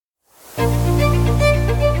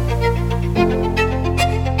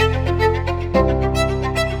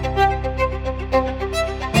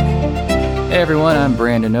everyone, I'm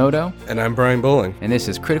Brandon Odo. And I'm Brian Bowling. And this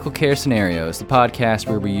is Critical Care Scenarios, the podcast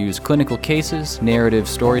where we use clinical cases, narrative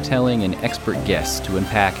storytelling, and expert guests to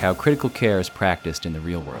unpack how critical care is practiced in the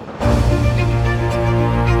real world.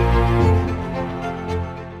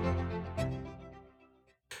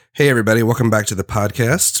 Hey everybody, welcome back to the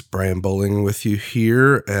podcast. Brian Bowling with you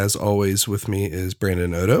here. As always, with me is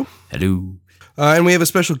Brandon Odo. Hello. And we have a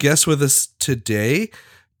special guest with us today.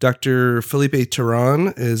 Dr. Felipe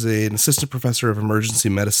Terán is an assistant professor of emergency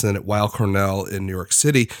medicine at Weill Cornell in New York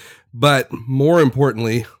City. But more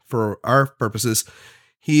importantly, for our purposes,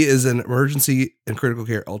 he is an emergency and critical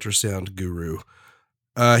care ultrasound guru.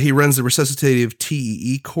 He runs the resuscitative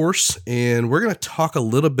TEE course, and we're going to talk a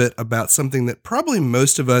little bit about something that probably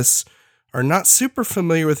most of us are not super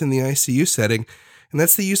familiar with in the ICU setting, and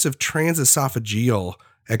that's the use of transesophageal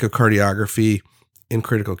echocardiography in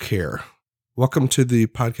critical care. Welcome to the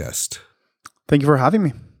podcast. Thank you for having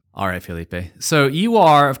me. All right, Felipe. So you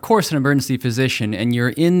are, of course, an emergency physician, and you're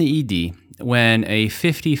in the ED when a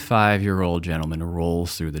 55-year-old gentleman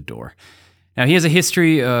rolls through the door. Now, he has a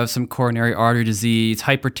history of some coronary artery disease,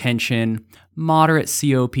 hypertension, moderate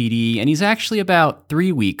COPD, and he's actually about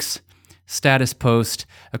 3 weeks status post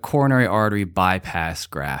a coronary artery bypass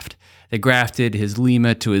graft. They grafted his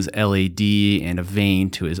lima to his LAD and a vein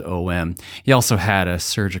to his OM. He also had a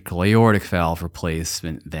surgical aortic valve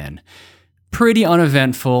replacement then. Pretty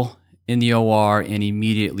uneventful in the OR and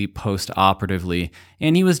immediately post-operatively,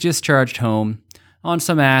 and he was discharged home on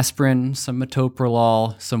some aspirin, some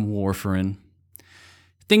metoprolol, some warfarin.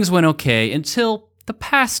 Things went okay until the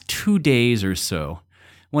past 2 days or so,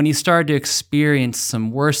 when he started to experience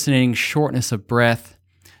some worsening shortness of breath,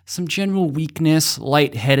 some general weakness,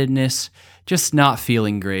 lightheadedness, just not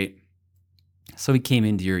feeling great. So he came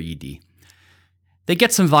into your ED. They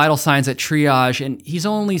get some vital signs at triage, and he's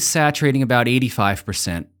only saturating about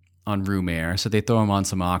 85% on room air, so they throw him on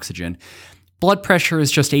some oxygen. Blood pressure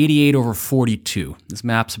is just 88/42. His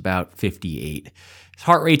map's about 58. His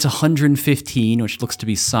heart rate's 115, which looks to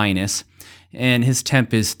be sinus, and his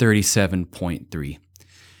temp is 37.3.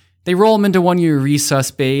 They roll him into one of your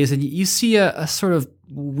resus bays, and you see a sort of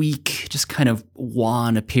weak, just kind of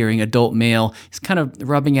wan-appearing adult male. He's kind of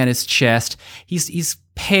rubbing at his chest. He's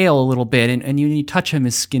pale a little bit, and when you touch him,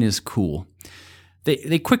 his skin is cool.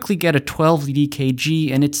 They quickly get a 12-lead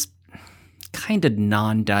EKG, and it's kind of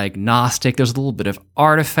non-diagnostic. There's a little bit of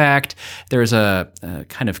artifact. There's a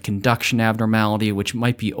kind of conduction abnormality, which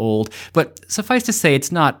might be old, but suffice to say,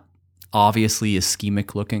 it's not obviously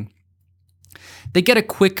ischemic looking. They get a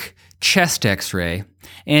quick chest x-ray,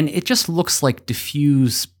 and it just looks like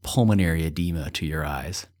diffuse pulmonary edema to your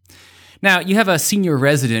eyes. Now, you have a senior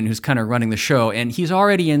resident who's kind of running the show, and he's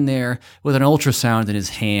already in there with an ultrasound in his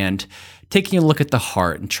hand, taking a look at the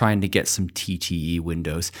heart and trying to get some TTE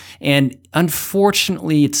windows. And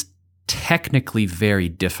unfortunately, it's technically very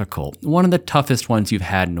difficult. One of the toughest ones you've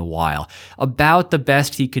had in a while. About the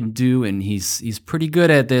best he can do, and he's pretty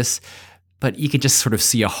good at this, but you can just sort of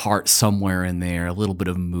see a heart somewhere in there, a little bit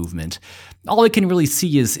of movement. All I can really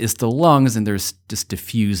see is the lungs, and there's just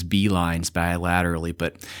diffuse B lines bilaterally,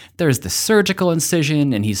 but there's the surgical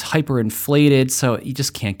incision, and he's hyperinflated, so you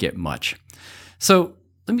just can't get much. So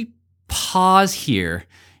let me pause here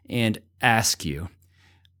and ask you,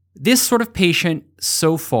 this sort of patient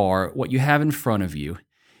so far, what you have in front of you,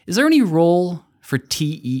 is there any role for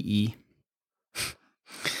TEE?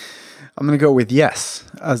 I'm going to go with yes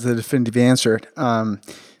as the definitive answer. And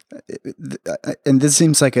this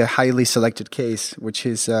seems like a highly selected case, which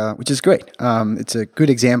is great. It's a good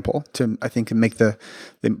example to, I think, make the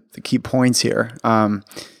key points here. I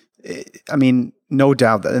mean, no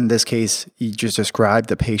doubt that in this case, you just described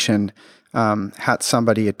the patient had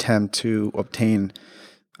somebody attempt to obtain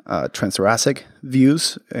transthoracic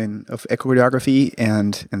views of echocardiography,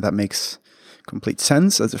 and that makes complete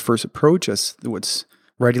sense as a first approach, as what's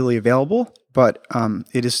readily available, but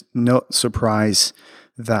it is no surprise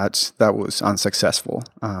that was unsuccessful.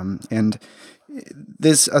 And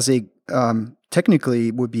this, as a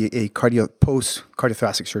technically, would be a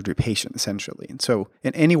post-cardiothoracic surgery patient, essentially. And so,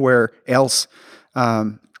 and anywhere else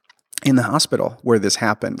in the hospital where this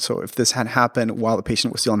happened. So if this had happened while the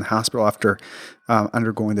patient was still in the hospital after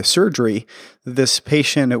undergoing the surgery, this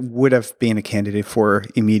patient would have been a candidate for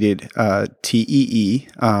immediate TEE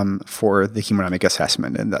for the hemodynamic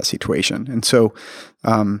assessment in that situation. And so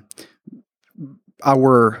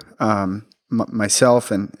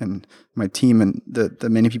myself and my team and the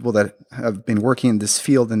many people that have been working in this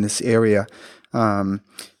field, in this area,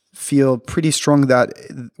 feel pretty strong that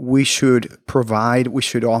we should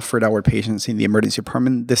offer our patients in the emergency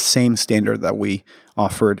department the same standard that we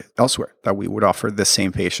offered elsewhere, that we would offer the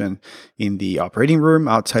same patient in the operating room,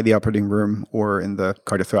 outside the operating room, or in the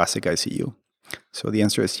cardiothoracic ICU. So the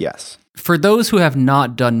answer is yes. For those who have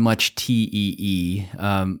not done much TEE,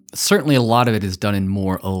 certainly a lot of it is done in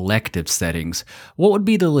more elective settings. What would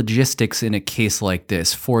be the logistics in a case like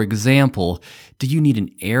this? For example, do you need an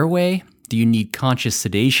airway? Do you need conscious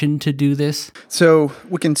sedation to do this? So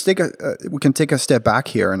we can take a step back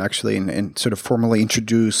here and actually and sort of formally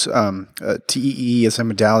introduce TEE as a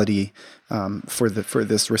modality for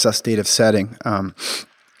this resuscitative setting.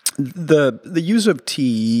 The use of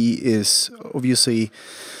TEE is obviously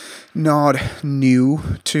not new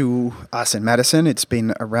to us in medicine. It's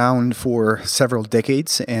been around for several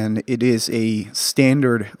decades, and it is a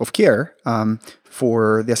standard of care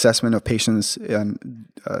for the assessment of patients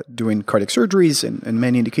doing cardiac surgeries and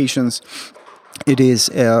many indications. It is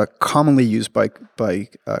commonly used by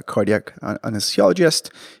cardiac anesthesiologists,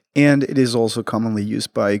 and it is also commonly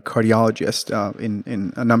used by cardiologists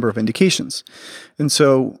in a number of indications. And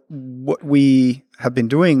so what we have been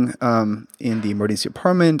doing in the emergency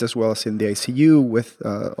department as well as in the ICU with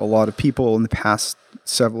a lot of people in the past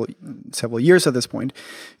several years at this point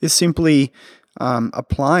is simply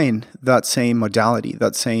applying that same modality,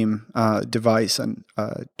 that same device and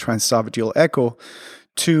transesophageal echo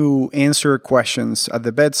to answer questions at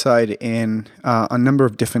the bedside in a number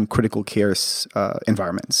of different critical care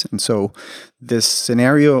environments. And so this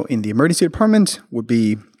scenario in the emergency department would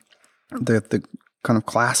be the kind of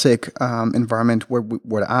classic environment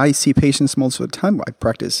where I see patients most of the time. I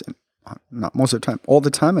practice, not most of the time, all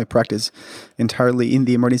the time. I practice entirely in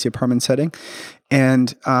the emergency department setting.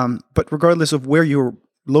 And but regardless of where you're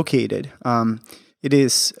located, it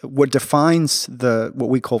is what defines what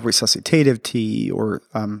we call resuscitative TEE or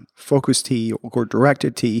focused TEE or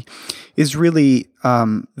directed TEE is really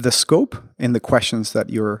the scope and the questions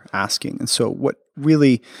that you're asking. And so what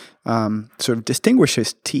really sort of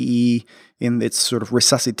distinguishes TEE in its sort of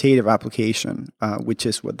resuscitative application, which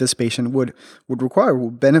is what this patient would require,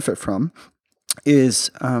 would benefit from, is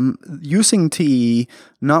using TEE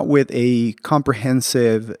not with a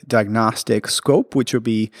comprehensive diagnostic scope, which would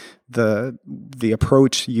be the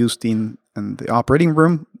approach used in the operating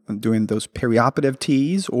room doing those perioperative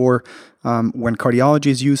TEEs, or when cardiology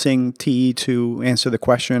is using TEE to answer the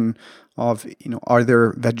question of, are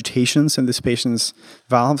there vegetations in this patient's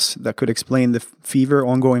valves that could explain the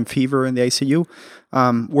ongoing fever in the ICU?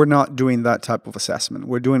 We're not doing that type of assessment.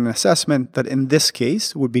 We're doing an assessment that in this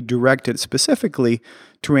case would be directed specifically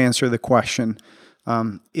to answer the question,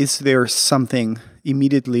 is there something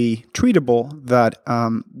immediately treatable that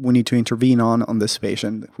we need to intervene on this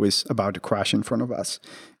patient who is about to crash in front of us?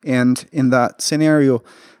 And in that scenario,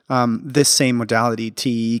 this same modality,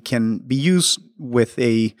 TEE, can be used with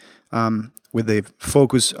a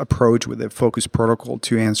focus approach, with a focus protocol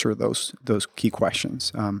to answer those key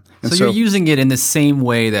questions. So you're using it in the same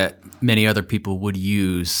way that many other people would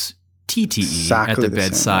use TTE at the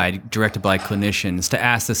bedside, directed by clinicians, to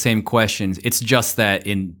ask the same questions. It's just that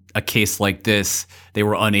in a case like this, they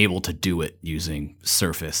were unable to do it using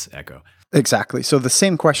surface echo. Exactly. So the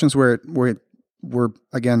same questions we're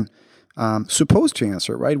again supposed to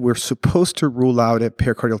answer, right? We're supposed to rule out a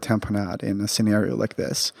pericardial tamponade in a scenario like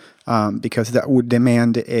this, because that would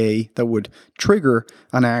that would trigger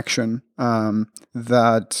an action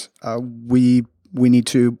that we need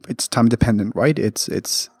to. It's time dependent, right? It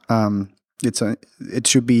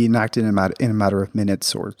should be enacted in a matter of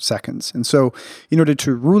minutes or seconds. And so in order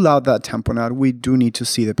to rule out that tamponade, we do need to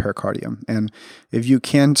see the pericardium. And if you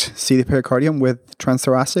can't see the pericardium with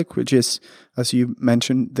transthoracic, which is, as you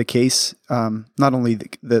mentioned, the case, not only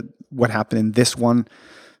what happened in this one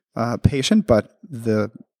patient, but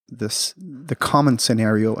the common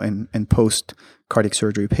scenario in post cardiac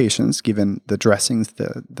surgery patients, given the dressings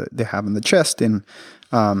that they have in the chest and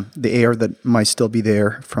the air that might still be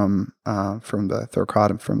there from the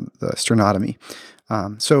thoracotomy, from the sternotomy.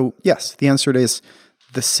 So yes, the answer is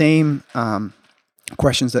the same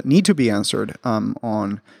questions that need to be answered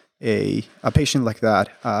on a patient like that.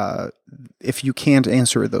 If you can't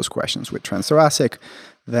answer those questions with transthoracic,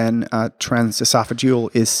 then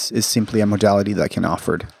transesophageal is simply a modality that can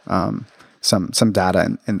offer some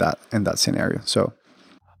data in that scenario. So.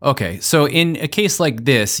 Okay, so in a case like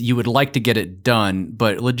this, you would like to get it done,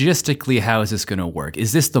 but logistically, how is this going to work?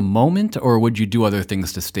 Is this the moment, or would you do other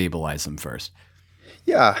things to stabilize them first?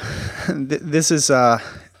 Yeah, this is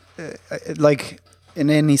like in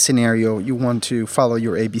any scenario, you want to follow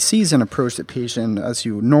your ABCs and approach the patient as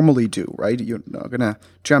you normally do, right? You're not going to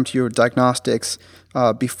jump to your diagnostics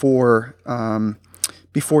before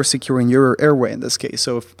securing your airway in this case.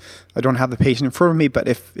 So if I don't have the patient in front of me, but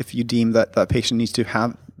if you deem that that patient needs to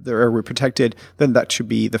have their airway protected, then that should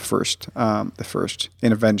be the first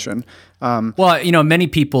intervention. Well, many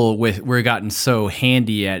people were gotten so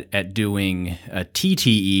handy at doing a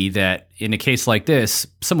TTE that in a case like this,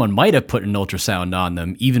 someone might have put an ultrasound on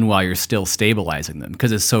them even while you're still stabilizing them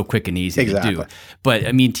because it's so quick and easy to do. But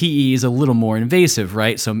I mean, TE is a little more invasive,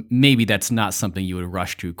 right? So maybe that's not something you would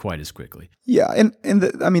rush to quite as quickly. Yeah, and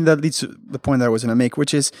that leads to the point that I was going to make,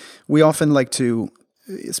 which is we often like to,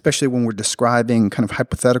 especially when we're describing kind of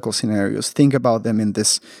hypothetical scenarios, think about them in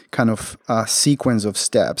this kind of sequence of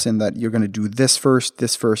steps, in that you're going to do this first,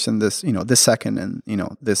 and this, this second, and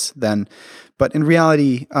this then. But in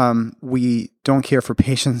reality, we don't care for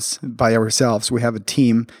patients by ourselves. We have a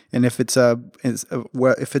team, and if it's a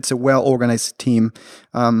well organized team,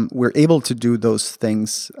 we're able to do those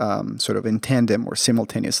things sort of in tandem or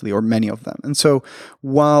simultaneously, or many of them. And so,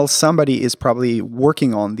 while somebody is probably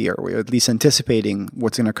working on the airway, or at least anticipating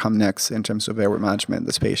what's going to come next in terms of airway management in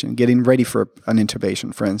this patient, getting ready for an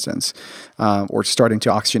intubation, for instance, or starting to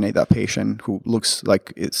oxygenate that patient who looks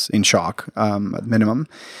like it's in shock at minimum,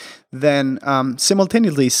 then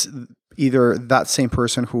simultaneously, either that same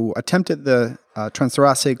person who attempted the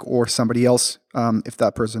transthoracic or somebody else, if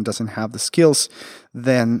that person doesn't have the skills,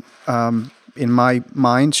 then in my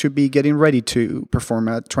mind should be getting ready to perform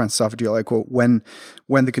a transesophageal echo when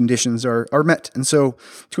the conditions are met. And so,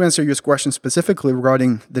 to answer your question specifically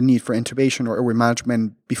regarding the need for intubation or airway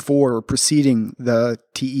management before or preceding the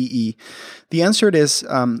TEE, the answer is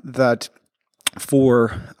that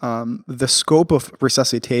for the scope of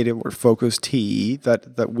resuscitative or focused TE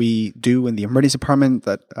that we do in the emergency department,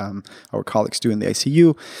 that our colleagues do in the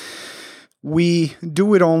ICU, we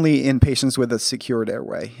do it only in patients with a secured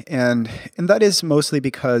airway. And that is mostly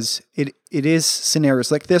because it is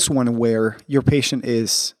scenarios like this one where your patient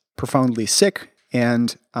is profoundly sick,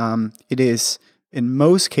 and it is, in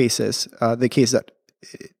most cases, the case that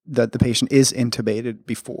the patient is intubated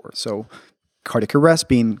before. So cardiac arrest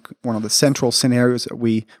being one of the central scenarios that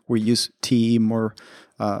we use TE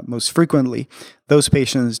most frequently, those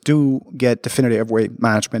patients do get definitive airway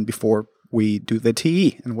management before we do the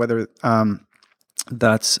TE, and whether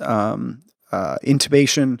that's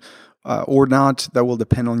intubation or not, that will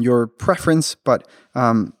depend on your preference. But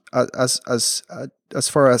as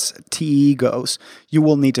far as TE goes, you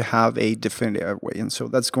will need to have a definitive airway, and so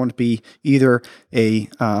that's going to be either a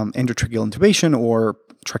endotracheal intubation or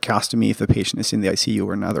tracheostomy if the patient is in the ICU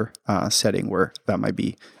or another setting where that might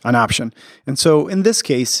be an option. And so in this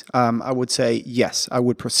case, I would say, yes, I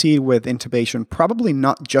would proceed with intubation, probably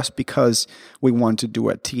not just because we want to do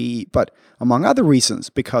a TE, but among other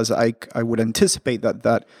reasons, because I would anticipate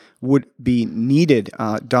that would be needed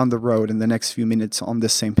down the road in the next few minutes on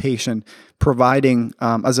this same patient, providing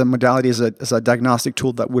as a modality, as a diagnostic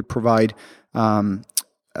tool that would provide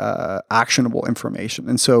actionable information.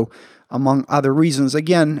 And so, among other reasons,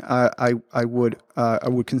 again, I would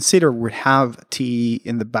consider would have TE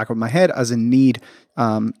in the back of my head as a need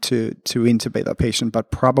to intubate that patient,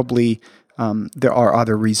 but probably there are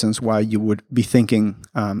other reasons why you would be thinking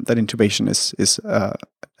that intubation is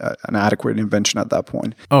an adequate intervention at that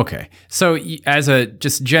point. Okay, so as a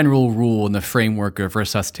just general rule in the framework of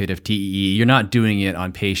resuscitative TEE, you're not doing it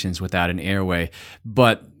on patients without an airway,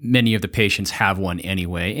 but many of the patients have one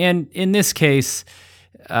anyway, and in this case,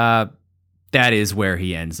 that is where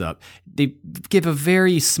he ends up. They give a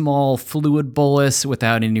very small fluid bolus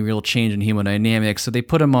without any real change in hemodynamics, so they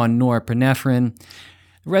put him on norepinephrine.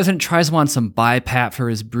 The resident tries him on some BiPAP for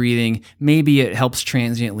his breathing. Maybe it helps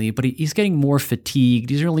transiently, but he's getting more fatigued.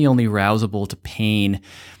 He's really only rousable to pain.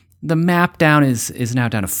 The MAP down is now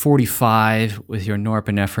down to 45 with your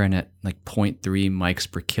norepinephrine at like 0.3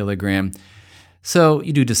 mics per kilogram. So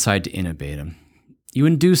you do decide to intubate him. You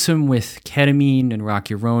induce him with ketamine and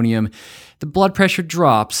rocuronium. The blood pressure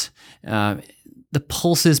drops. The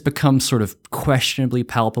pulses become sort of questionably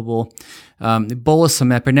palpable. They bolus some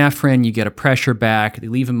epinephrine. You get a pressure back. They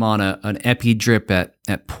leave him on an epi drip at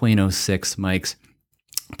 0.06 mics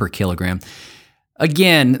per kilogram.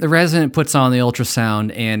 Again, the resident puts on the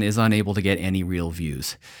ultrasound and is unable to get any real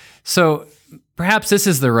views. So perhaps this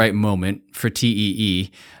is the right moment for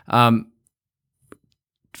TEE.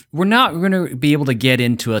 We're not going to be able to get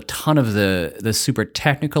into a ton of the super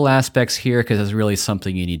technical aspects here because it's really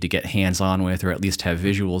something you need to get hands-on with or at least have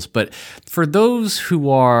visuals. But for those who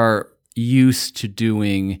are used to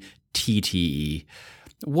doing TTE,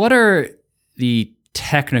 what are the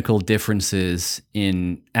technical differences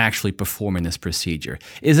in actually performing this procedure?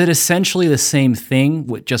 Is it essentially the same thing,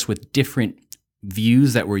 just with different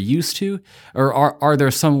views that we're used to, or are there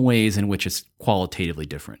some ways in which it's qualitatively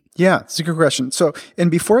different? Yeah, it's a good question. So, and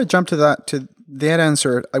before I jump to that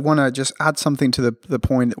answer, I want to just add something to the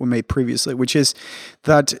point that we made previously, which is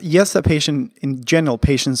that yes, the patient, in general,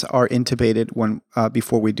 patients are intubated when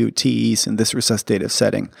before we do TEs in this resuscitative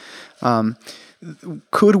setting.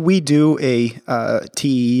 Could we do a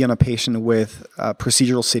TE on a patient with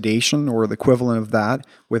procedural sedation or the equivalent of that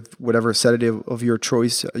with whatever sedative of your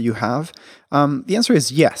choice you have? The answer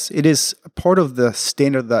is yes. It is part of the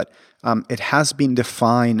standard that it has been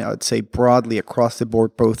defined, I would say, broadly across the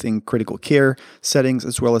board, both in critical care settings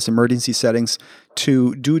as well as emergency settings,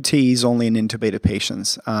 to do TEs only in intubated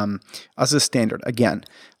patients as a standard. Again,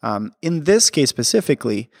 in this case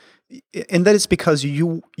specifically, and that is because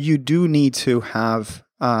you do need to have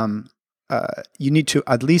you need to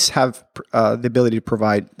at least have the ability to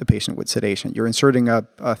provide the patient with sedation. You're inserting a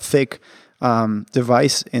thick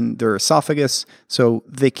device in their esophagus, so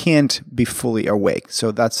they can't be fully awake.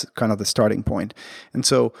 So that's kind of the starting point. And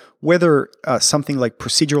so whether something like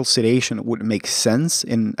procedural sedation would make sense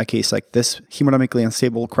in a case like this hemodynamically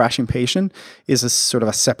unstable crashing patient is a sort of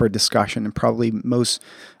a separate discussion. And probably most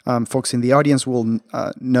folks in the audience will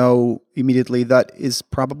know immediately that is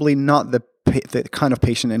probably not the kind of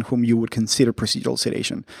patient in whom you would consider procedural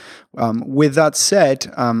sedation. With that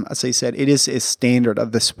said, as I said, it is a standard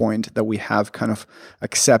at this point that we have kind of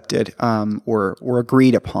accepted or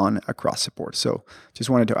agreed upon across the board. So just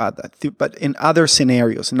wanted to add that. But in other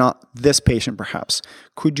scenarios, not this patient perhaps,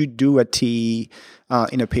 could you do a TE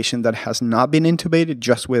in a patient that has not been intubated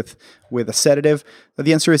just with a sedative?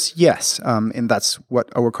 The answer is yes. And that's what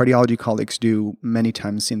our cardiology colleagues do many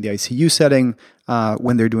times in the ICU setting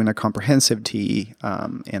when they're doing a comprehensive TE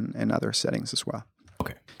and other settings as well.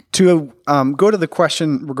 Okay. To go to the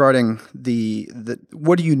question regarding the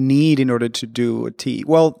what do you need in order to do a TE?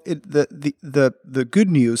 Well, the good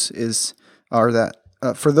news are that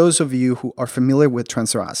for those of you who are familiar with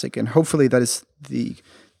transthoracic, and hopefully that is the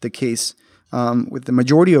case with the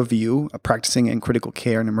majority of you practicing in critical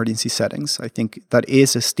care and emergency settings, I think that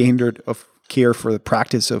is a standard of care for the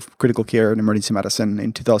practice of critical care and emergency medicine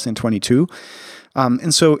in 2022.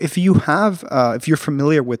 And so if you're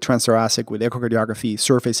familiar with transthoracic, with echocardiography,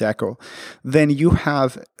 surface echo, then you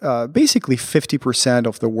have basically 50%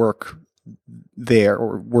 of the work there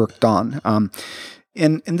or work done.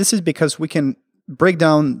 And this is because we can break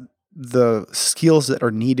down the skills that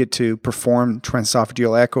are needed to perform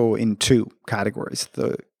transesophageal echo in two categories,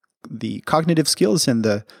 the cognitive skills and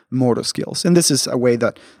the motor skills. And this is a way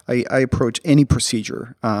that I approach any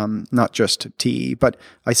procedure, not just TE, but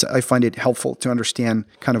I find it helpful to understand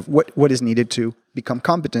kind of what is needed to become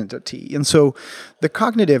competent at TE. And so the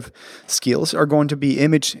cognitive skills are going to be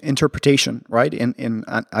image interpretation, right? In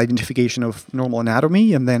identification of normal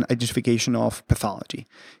anatomy and then identification of pathology.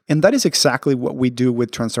 And that is exactly what we do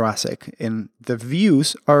with transthoracic. And the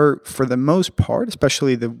views are, for the most part,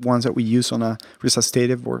 especially the ones that we use on a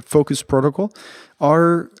resuscitative or focused protocol,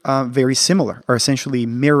 are very similar, are essentially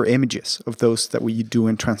mirror images of those that we do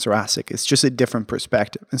in transthoracic. It's just a different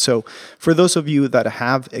perspective. And so for those of you that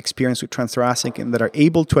have experience with transthoracic and that are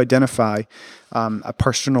able to identify a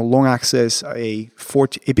parasternal long axis, a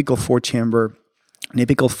apical 4-chamber, an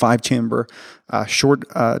apical 5-chamber, short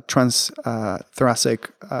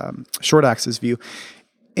transthoracic short axis view,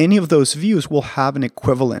 any of those views will have an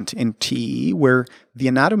equivalent in TE where the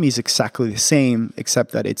anatomy is exactly the same,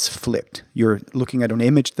 except that it's flipped. You're looking at an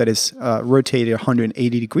image that is rotated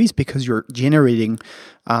 180 degrees because you're generating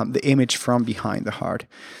the image from behind the heart.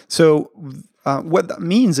 So what that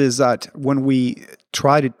means is that when we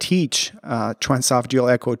try to teach transesophageal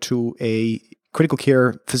echo to a critical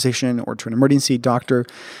care physician or to an emergency doctor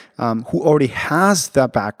who already has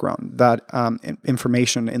that background, that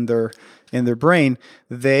information in their brain,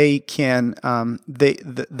 they can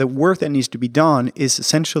the work that needs to be done is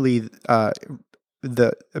essentially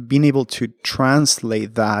being able to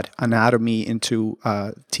translate that anatomy into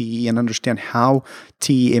TE and understand how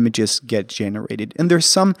TE images get generated. And there's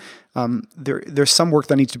some work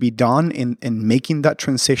that needs to be done in making that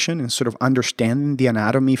transition and sort of understanding the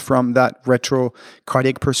anatomy from that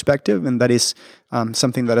retrocardiac perspective. And that is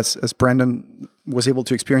something that, as Brandon was able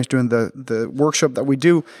to experience during the workshop that we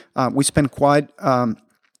do, we spend quite some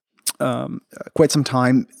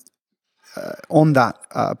time on that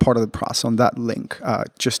part of the process, on that link,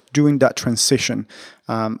 just doing that transition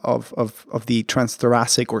of the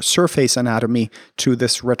transthoracic or surface anatomy to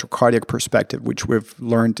this retrocardiac perspective, which we've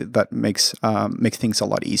learned that makes things a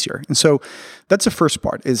lot easier. And so that's the first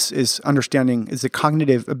part: is understanding, is the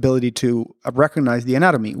cognitive ability to recognize the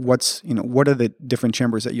anatomy. What are the different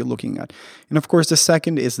chambers that you're looking at? And of course, the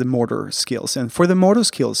second is the motor skills. And for the motor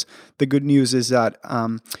skills, the good news is that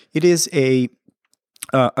it is a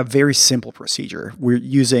very simple procedure. We're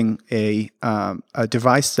using a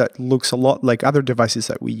device that looks a lot like other devices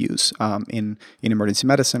that we use in emergency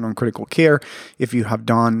medicine or in critical care. If you have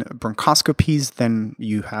done bronchoscopies, then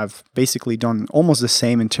you have basically done almost the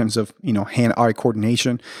same in terms of hand-eye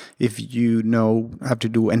coordination. If you have to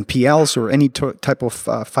do NPLs or any type of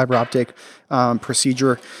fiber optic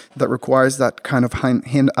procedure that requires that kind of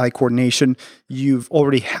hand-eye coordination, you've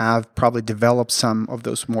already have probably developed some of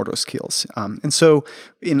those motor skills. And so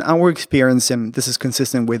in our experience, and this is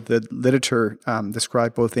consistent with the literature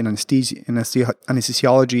described both in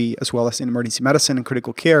anesthesiology as well as in emergency medicine and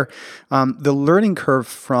critical care, the learning curve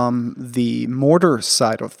from the motor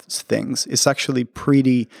side of things is actually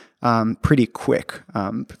pretty quick.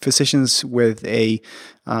 Physicians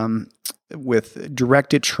with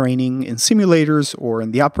directed training in simulators or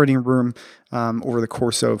in the operating room over the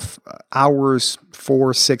course of hours,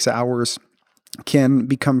 4-6 hours, can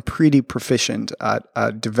become pretty proficient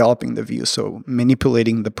at developing the view, so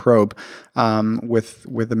manipulating the probe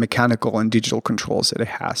with the mechanical and digital controls that it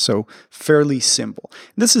has. So fairly simple.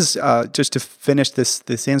 This is just to finish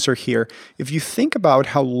this answer here. If you think about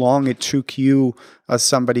how long it took you as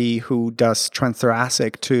somebody who does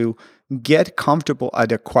transthoracic to get comfortable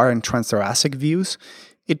at acquiring transthoracic views,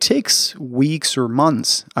 it takes weeks or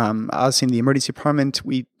months. Us in the emergency department,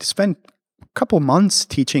 we spent couple months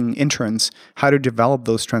teaching interns how to develop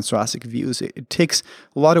those transthoracic views. It takes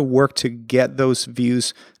a lot of work to get those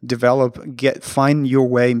views find your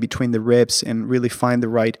way in between the ribs and really find the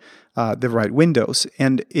right windows.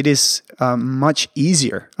 And it is much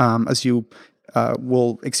easier, as you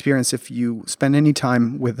will experience if you spend any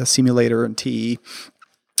time with a simulator and TE,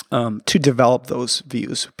 to develop those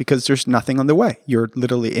views, because there's nothing on the way. You're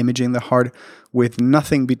literally imaging the heart with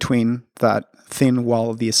nothing between that thin wall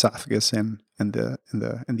of the esophagus and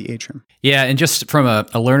the atrium. Yeah, and just from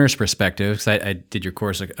a learner's perspective, because I did your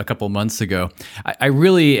course a couple months ago, I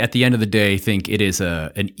really, at the end of the day, think it is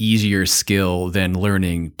an easier skill than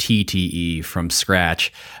learning TTE from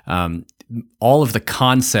scratch. All of the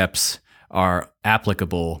concepts are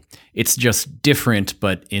applicable. It's just different,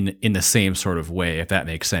 but in the same sort of way, if that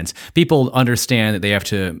makes sense. People understand that they have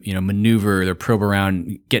to, maneuver their probe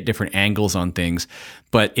around, get different angles on things,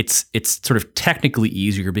 but it's sort of technically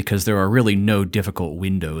easier because there are really no difficult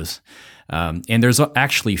windows. And there's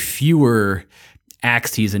actually fewer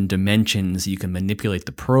axes and dimensions you can manipulate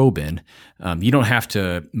the probe in. You don't have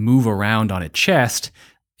to move around on a chest.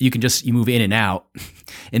 You move in and out,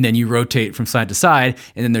 and then you rotate from side to side,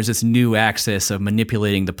 and then there's this new axis of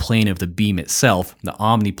manipulating the plane of the beam itself, the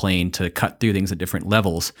omniplane, to cut through things at different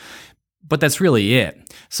levels. But that's really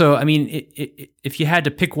it. So, if you had to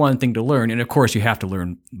pick one thing to learn, and of course you have to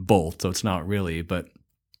learn both, so it's not really, but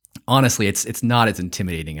honestly, it's not as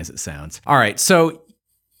intimidating as it sounds. All right, so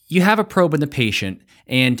you have a probe in the patient,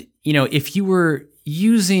 and if you were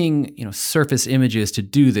using surface images to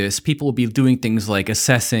do this, people will be doing things like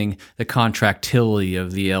assessing the contractility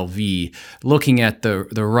of the LV, looking at the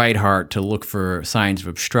right heart to look for signs of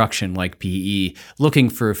obstruction like PE,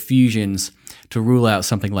 looking for effusions to rule out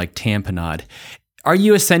something like tamponade. Are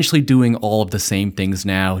you essentially doing all of the same things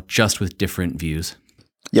now, just with different views?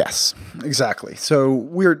 Yes, exactly. So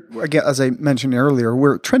we're, again, as I mentioned earlier,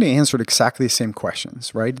 we're trying to answer exactly the same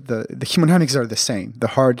questions, right? The hemodynamics are the same. The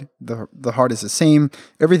heart is the same.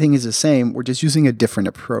 Everything is the same. We're just using a different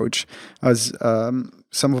approach. As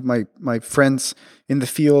some of my friends in the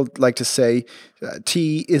field like to say,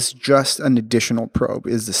 T is just an additional probe.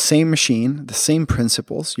 It's the same machine, the same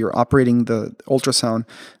principles. You're operating the ultrasound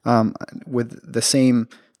with the same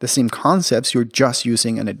concepts. You're just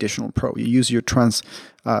using an additional probe. You use your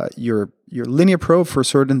linear probe for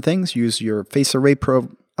certain things. You use your phase array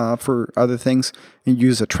probe for other things, and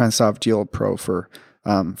use a transesophageal probe for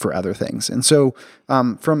other things. And so,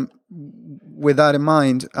 with that in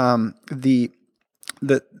mind,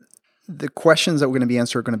 the questions that we're going to be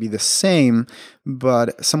answering are going to be the same,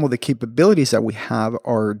 but some of the capabilities that we have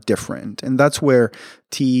are different. And that's where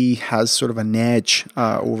TE has sort of an edge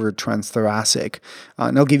over transthoracic.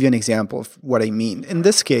 And I'll give you an example of what I mean. In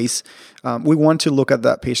this case, we want to look at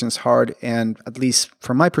that patient's heart, and at least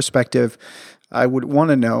from my perspective, I would want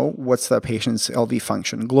to know what's that patient's LV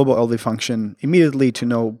function, global LV function, immediately to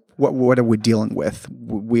know what are we dealing with?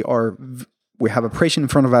 We have a patient in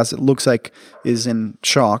front of us that looks like is in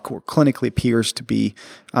shock or clinically appears to be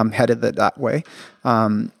headed that way.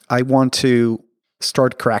 I want to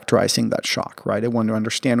start characterizing that shock, right? I want to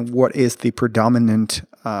understand what is the predominant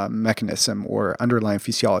mechanism or underlying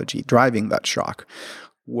physiology driving that shock.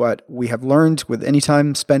 What we have learned with any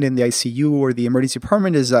time spent in the ICU or the emergency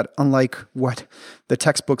department is that unlike what the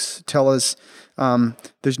textbooks tell us,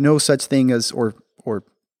 there's no such thing as, or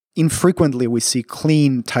infrequently we see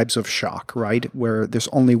clean types of shock, right? Where there's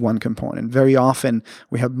only one component. Very often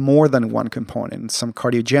we have more than one component, some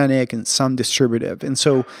cardiogenic and some distributive. And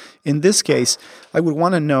so in this case, I would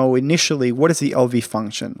want to know initially, what is the LV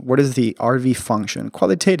function? What is the RV function?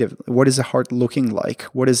 Qualitatively, what is the heart looking like?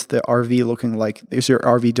 What is the RV looking like? Is there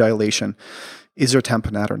RV dilation? Is there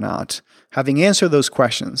tamponade or not? Having answered those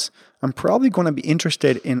questions, I'm probably going to be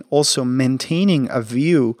interested in also maintaining a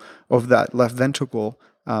view of that left ventricle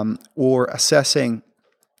or assessing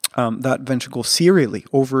that ventricle serially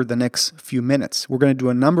over the next few minutes. We're going to do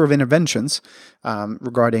a number of interventions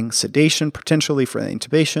regarding sedation, potentially for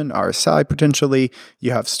intubation, RSI potentially.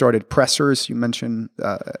 You have started pressors. You mentioned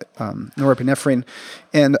norepinephrine.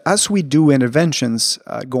 And as we do interventions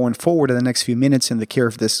going forward in the next few minutes in the care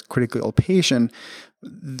of this critically ill patient,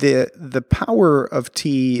 the power of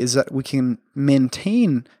TE is that we can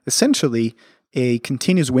maintain essentially a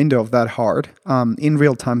continuous window of that heart in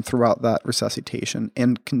real time throughout that resuscitation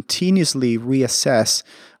and continuously reassess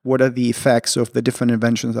what are the effects of the different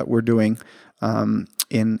interventions that we're doing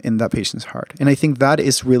in that patient's heart. And I think that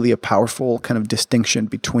is really a powerful kind of distinction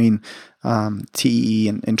between TE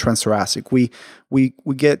and transthoracic. We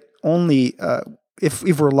get only if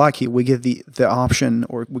we're lucky, we get the option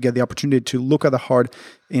or we get the opportunity to look at the heart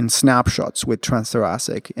in snapshots with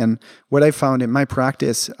transthoracic. And what I found in my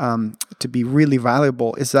practice to be really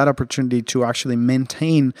valuable is that opportunity to actually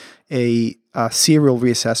maintain a serial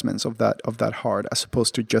reassessments of that heart as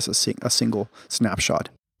opposed to just a single snapshot.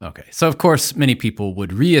 Okay. So, of course, many people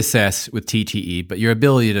would reassess with TTE, but your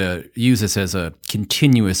ability to use this as a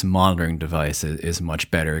continuous monitoring device is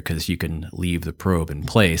much better because you can leave the probe in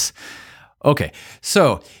place. Okay,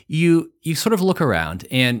 so you sort of look around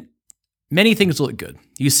and many things look good.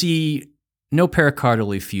 You see no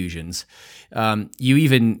pericardial effusions. You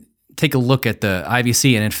even take a look at the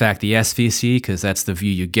IVC and in fact the SVC because that's the view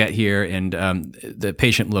you get here, and the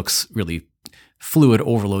patient looks really fluid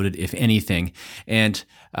overloaded, if anything. And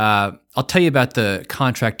I'll tell you about the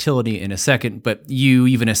contractility in a second, but you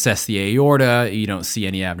even assess the aorta. You don't see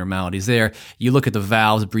any abnormalities there. You look at the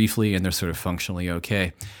valves briefly, and they're sort of functionally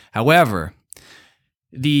okay. However,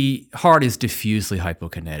 the heart is diffusely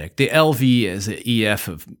hypokinetic. The LV is an EF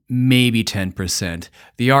of maybe 10%.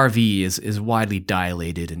 The RV is widely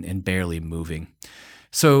dilated and barely moving.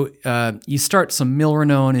 So you start some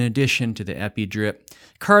milrinone in addition to the epi-drip.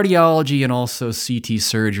 Cardiology and also CT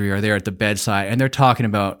surgery are there at the bedside, and they're talking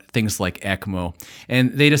about things like ECMO.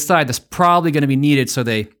 And they decide that's probably going to be needed, so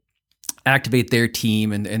they activate their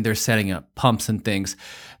team, and they're setting up pumps and things.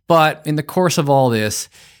 But in the course of all this,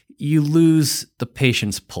 you lose the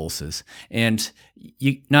patient's pulses. And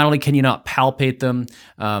you not only can you not palpate them,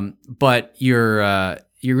 but you're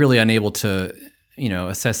really unable to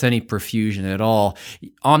assess any perfusion at all.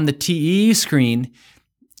 On the TEE screen,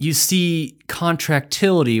 you see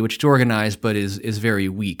contractility, which is organized but is very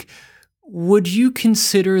weak. Would you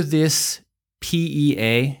consider this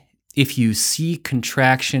PEA if you see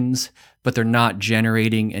contractions but they're not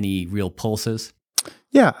generating any real pulses?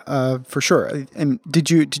 Yeah, for sure. And did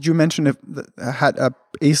you mention if had a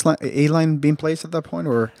A-line being placed at that point,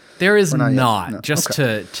 or there is not? No. Just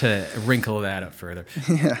okay. to wrinkle that up further.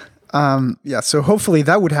 Yeah. So hopefully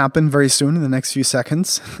that would happen very soon in the next few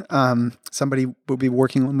seconds. Somebody will be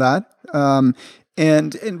working on that.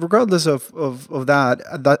 And regardless of that,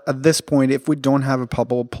 at this point, if we don't have a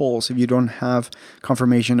palpable pulse, if you don't have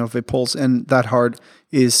confirmation of a pulse, and that heart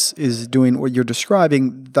is doing what you're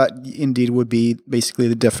describing, that indeed would be basically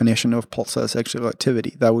the definition of pulseless sexual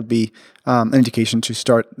activity. That would be an indication to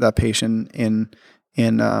start that patient in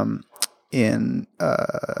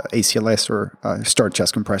ACLS or start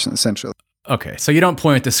chest compression, essentially. Okay, so you don't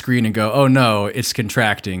point at the screen and go, "Oh no, it's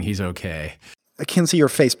contracting. He's okay." I can't see your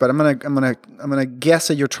face, but I'm gonna guess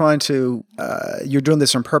that you're trying to you're doing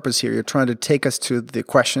this on purpose here. You're trying to take us to the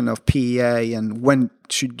question of PEA and when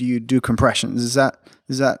should you do compressions. Is that?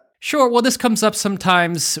 Sure. Well, this comes up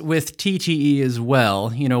sometimes with TTE as well.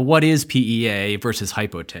 What is PEA versus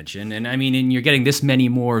hypotension? And I mean, and you're getting this many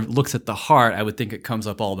more looks at the heart, I would think it comes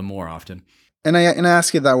up all the more often. And I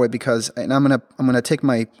ask it that way because, and I'm gonna take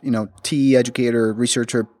my TE educator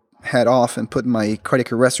researcher head off and put my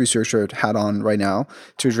cardiac arrest researcher hat on right now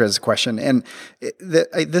to address this question. And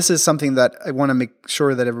this is something that I want to make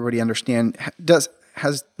sure that everybody understand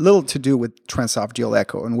has little to do with transesophageal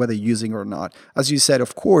echo and whether using or not. As you said,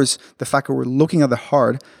 of course, the fact that we're looking at the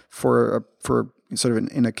heart for sort of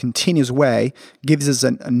in a continuous way gives us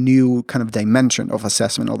a new kind of dimension of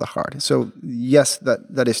assessment of the heart. So yes,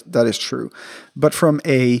 that is true. But from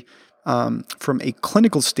a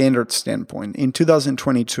clinical standard standpoint, in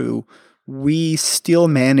 2022, we still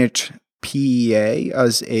manage PEA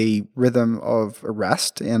as a rhythm of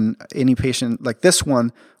arrest, and any patient like this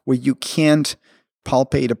one where you can't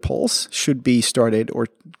palpate a pulse should be started, or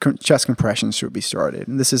chest compressions should be started.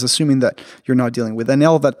 And this is assuming that you're not dealing with an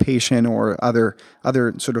LVAD patient or other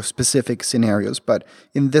sort of specific scenarios. But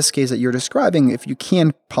in this case that you're describing, if you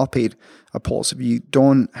can't palpate a pulse, if you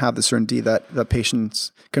don't have the certainty that the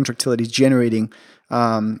patient's contractility is generating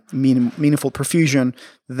meaningful perfusion,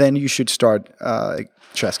 then you should start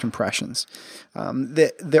chest compressions.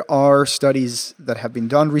 There are studies that have been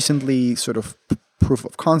done recently, sort of proof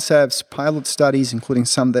of concepts, pilot studies, including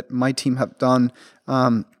some that my team have done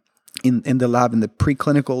in the lab in the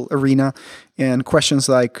preclinical arena, and questions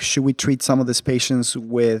like, should we treat some of these patients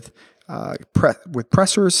with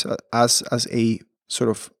pressors as a sort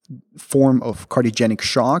of form of cardiogenic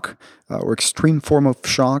shock or extreme form of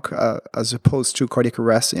shock, as opposed to cardiac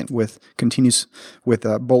arrest with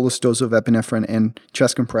a bolus dose of epinephrine and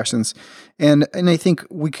chest compressions. And I think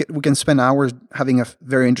we can spend hours having a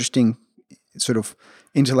very interesting sort of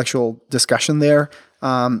intellectual discussion there.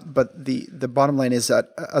 But the bottom line is that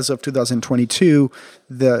as of 2022,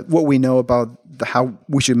 what we know about how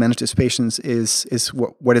we should manage these patients is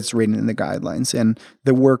what it's written in the guidelines. And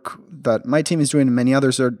the work that my team is doing and many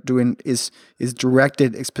others are doing is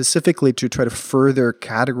directed specifically to try to further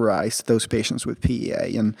categorize those patients with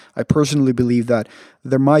PEA. And I personally believe that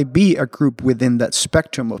there might be a group within that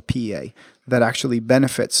spectrum of PEA that actually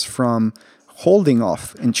benefits from holding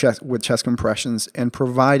off with chest compressions and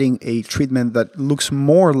providing a treatment that looks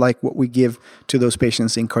more like what we give to those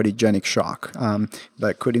patients in cardiogenic shock.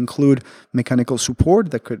 That could include mechanical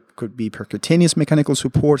support, that could be percutaneous mechanical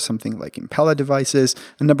support, something like Impella devices,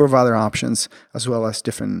 a number of other options, as well as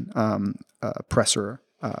different pressor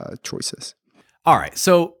choices. All right,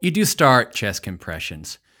 so you do start chest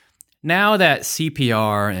compressions. Now that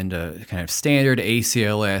CPR and a kind of standard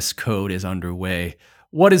ACLS code is underway,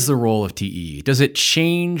 what is the role of TEE? Does it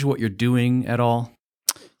change what you're doing at all?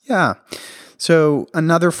 Yeah. So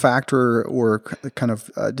another factor or kind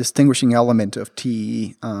of distinguishing element of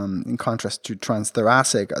TEE, in contrast to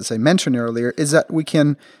transthoracic, as I mentioned earlier, is that we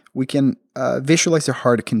can visualize the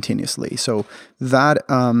heart continuously. So that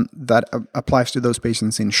applies to those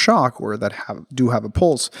patients in shock or that do have a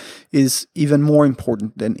pulse is even more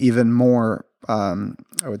important and even more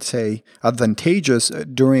I would say advantageous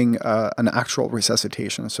during an actual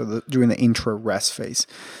resuscitation, so during the intra-rest phase.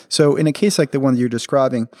 So in a case like the one that you're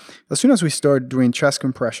describing, as soon as we start doing chest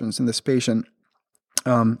compressions in this patient,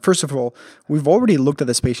 first of all, we've already looked at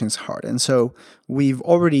this patient's heart. And so we've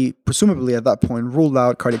already, presumably at that point, ruled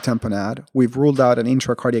out cardiac tamponade. We've ruled out an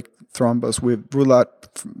intracardiac thrombus. We've ruled out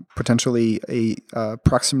potentially a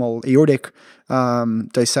proximal aortic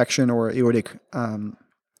dissection or aortic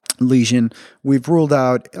lesion. We've ruled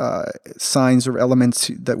out signs or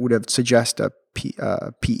elements that would have suggested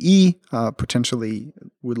PE. Potentially,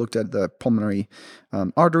 we looked at the pulmonary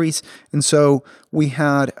arteries, and so we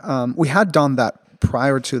had done that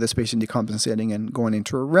prior to this patient decompensating and going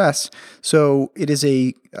into arrest. So it is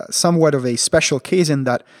a somewhat of a special case in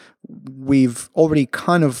that we've already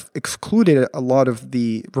kind of excluded a lot of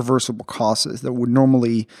the reversible causes that would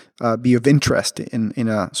normally be of interest in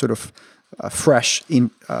a sort of fresh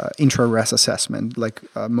intra-arrest assessment, like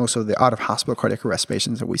most of the out-of-hospital cardiac arrest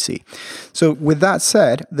patients that we see. So with that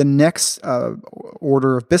said, the next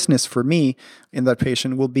order of business for me in that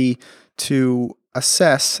patient will be to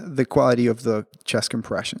assess the quality of the chest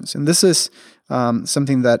compressions. And this is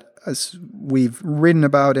something that, as we've written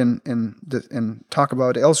about and talk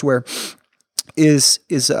about elsewhere, is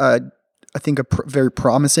I think a very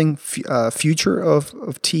promising future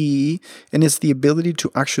of TEE, and it's the ability to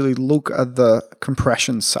actually look at the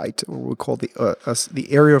compression site, or we call the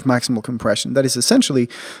area of maximal compression. That is essentially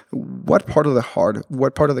what part of the heart,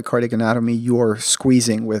 what part of the cardiac anatomy you are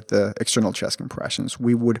squeezing with the external chest compressions.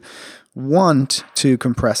 We would want to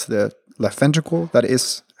compress the left ventricle. That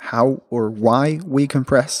is how or why we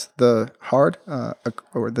compress the heart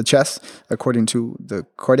or the chest according to the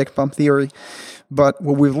cardiac pump theory. But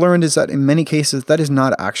what we've learned is that in many cases, that is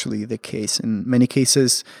not actually the case. In many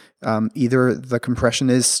cases, either the compression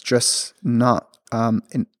is just not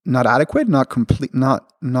not adequate, not complete, not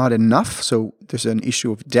enough. So there's an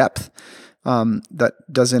issue of depth that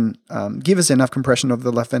doesn't give us enough compression of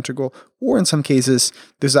the left ventricle, or in some cases,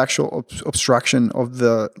 there's actual obstruction of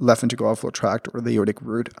the left ventricle outflow tract or the aortic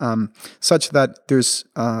root, such that there's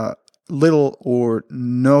little or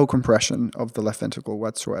no compression of the left ventricle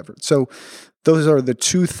whatsoever. So those are the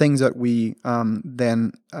two things that we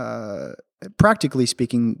then, practically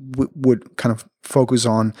speaking, would kind of focus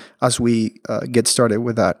on as we get started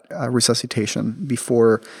with that resuscitation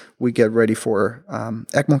before we get ready for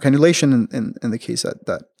ECMO cannulation in the case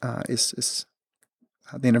that is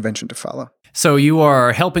the intervention to follow. So you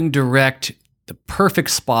are helping direct the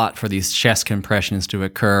perfect spot for these chest compressions to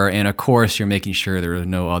occur. And of course, you're making sure there are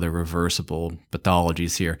no other reversible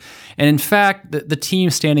pathologies here. And in fact, the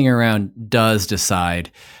team standing around does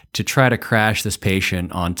decide to try to crash this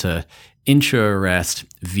patient onto intra-arrest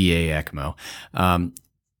VA ECMO.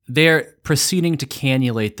 They're proceeding to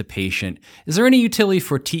cannulate the patient. Is there any utility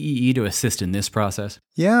for TEE to assist in this process?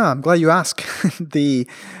 Yeah, I'm glad you asked.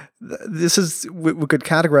 This is, we could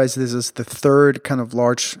categorize this as the third kind of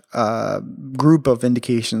large group of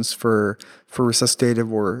indications for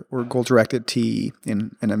resuscitative or goal-directed TEE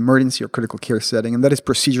in an emergency or critical care setting, and that is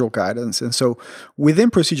procedural guidance. And so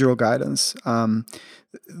within procedural guidance,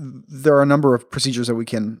 there are a number of procedures that we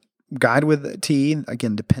can guide with TEE,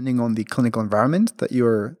 again, depending on the clinical environment that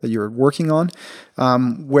you're working on,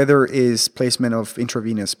 whether it is placement of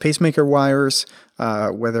intravenous pacemaker wires,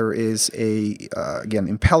 whether it is again,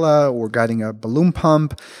 Impella or guiding a balloon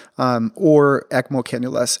pump, or ECMO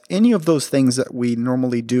cannulas, any of those things that we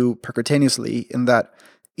normally do percutaneously, in that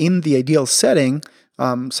in the ideal setting,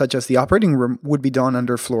 such as the operating room, would be done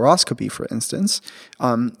under fluoroscopy, for instance.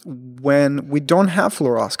 When we don't have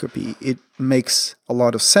fluoroscopy, it makes a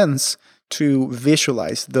lot of sense to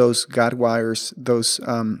visualize those guide wires, those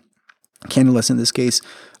cannulas in this case,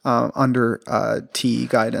 under TEE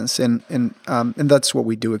guidance, and that's what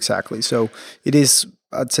we do exactly. So it is,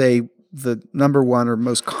 I'd say, the number one or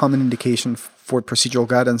most common indication for procedural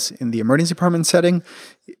guidance in the emergency department setting.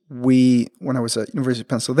 When I was at University of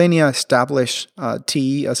Pennsylvania, established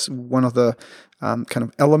TEE as one of the kind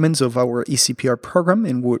of elements of our ECPR program,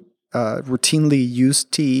 and would routinely use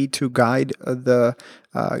TEE to guide the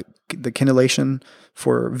cannulation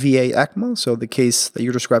for VA ECMO. So the case that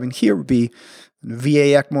you're describing here would be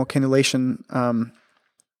VA ECMO cannulation,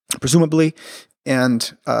 presumably.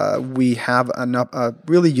 And we have a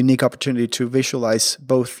really unique opportunity to visualize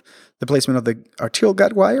both the placement of the arterial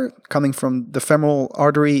guide wire coming from the femoral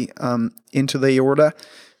artery into the aorta,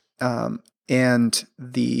 and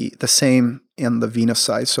the same in the venous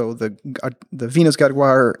side. So the venous guide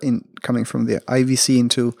wire coming from the IVC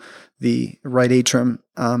into the right atrium,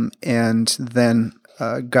 and then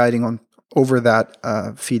guiding on over that,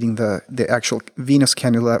 feeding the actual venous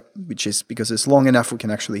cannula, which is, because it's long enough, we can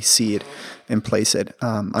actually see it and place it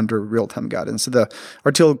under real-time guidance. So the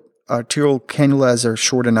arterial cannulas are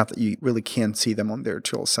short enough that you really can't see them on the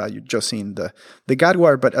arterial side. You're just seeing the guide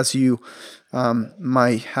wire. But as you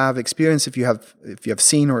might have experience, if you have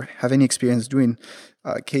seen or have any experience doing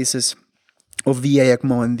cases of VA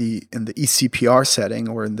ECMO in the ECPR setting,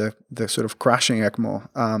 or in the sort of crashing ECMO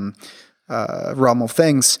realm of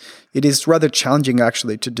things, it is rather challenging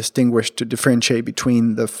actually to differentiate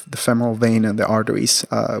between the femoral vein and the arteries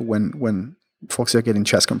when folks are getting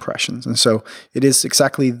chest compressions. And so it is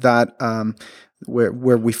exactly that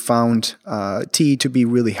where we found TEE to be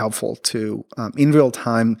really helpful to in real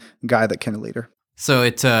time guide the cannulator. So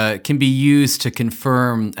it can be used to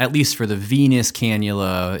confirm, at least for the venous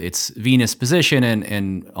cannula, its venous position,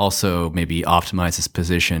 and also maybe optimize its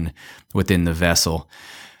position within the vessel.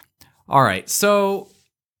 All right, so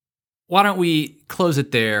why don't we close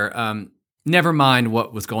it there? Never mind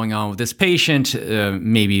what was going on with this patient.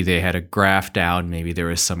 Maybe they had a graft down. Maybe there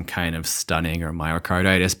was some kind of stunning or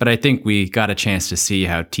myocarditis. But I think we got a chance to see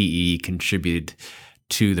how TEE contributed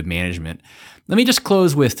to the management. Let me just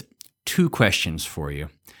close with two questions for you.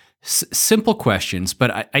 Simple questions,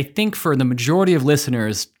 but I think for the majority of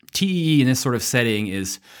listeners, TEE in this sort of setting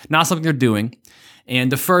is not something they're doing.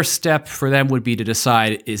 And the first step for them would be to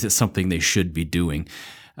decide, is it something they should be doing?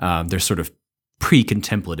 They're sort of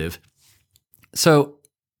pre-contemplative. So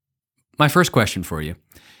my first question for you.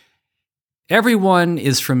 Everyone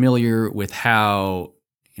is familiar with how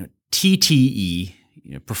TTE,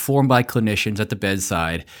 performed by clinicians at the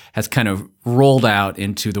bedside, has kind of rolled out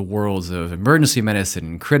into the worlds of emergency medicine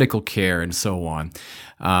and critical care and so on.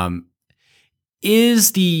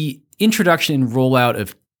 Is the introduction and rollout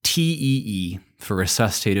of TEE for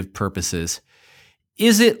resuscitative purposes,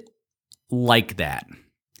 is it like that?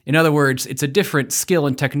 In other words, it's a different skill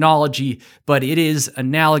and technology, but it is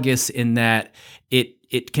analogous in that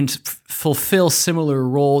it can fulfill similar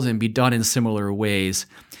roles and be done in similar ways.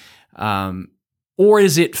 Or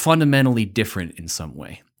is it fundamentally different in some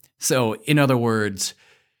way? So, in other words,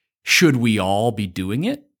 should we all be doing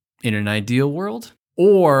it in an ideal world?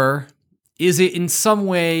 Or is it in some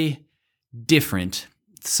way different,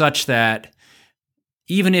 such that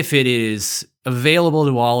even if it is available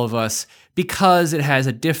to all of us, because it has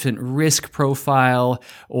a different risk profile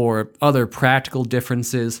or other practical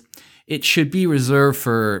differences, it should be reserved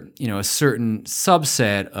for, a certain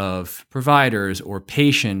subset of providers or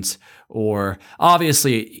patients, or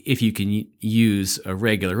obviously if you can use a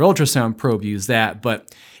regular ultrasound probe, use that,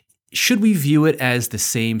 but should we view it as the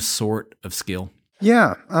same sort of skill?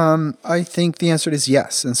 Yeah, I think the answer is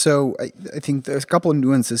yes. And so I think there's a couple of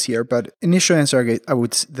nuances here, but initial answer I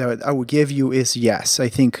would give you is yes. I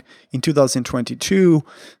think in 2022,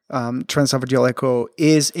 transesophageal echo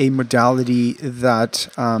is a modality that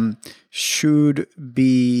should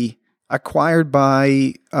be acquired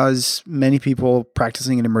by as many people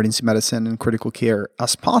practicing in emergency medicine and critical care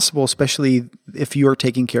as possible, especially if you are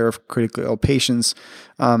taking care of critically ill patients,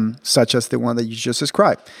 such as the one that you just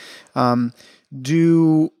described.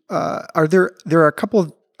 There are a couple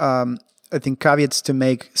of I think caveats to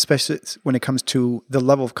make, especially when it comes to the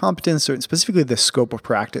level of competence or specifically the scope of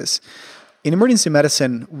practice. In emergency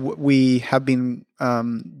medicine, we have been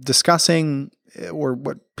discussing, or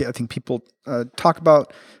what I think people talk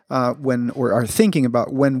about or are thinking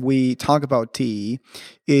about when we talk about TE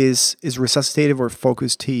is resuscitative or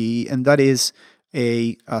focused TE, and that is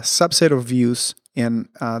a subset of views. And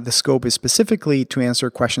the scope is specifically to answer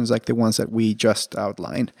questions like the ones that we just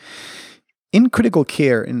outlined. In critical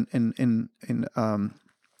care, in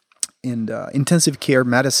intensive care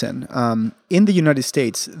medicine, in the United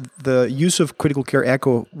States, the use of critical care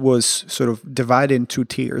echo was sort of divided into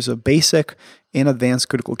tiers of basic and advanced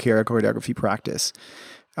critical care echocardiography practice.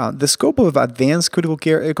 The scope of advanced critical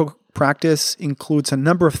care echo practice includes a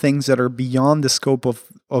number of things that are beyond the scope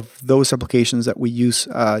of those applications that we use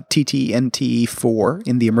TT and TE for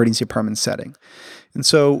in the emergency department setting. And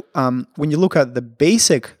so when you look at the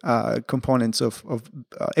basic components of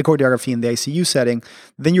echocardiography in the ICU setting,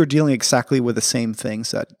 then you're dealing exactly with the same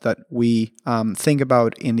things that we think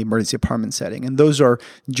about in the emergency department setting. And those are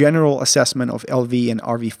general assessment of LV and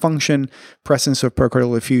RV function, presence of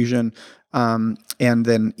pericardial effusion, and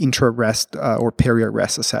then intra-arrest or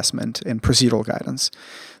peri-arrest assessment and procedural guidance.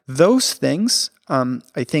 Those things,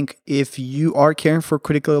 I think if you are caring for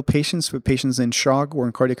critical ill patients, with patients in shock or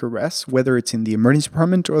in cardiac arrest, whether it's in the emergency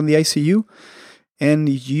department or in the ICU, and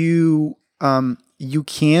you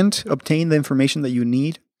can't obtain the information that you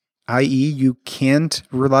need, i.e. you can't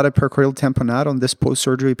rule out a pericardial tamponade on this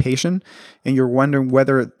post-surgery patient, and you're wondering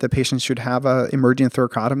whether the patient should have an emergent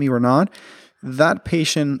thoracotomy or not, that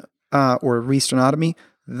patient or restenotomy,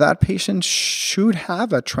 that patient should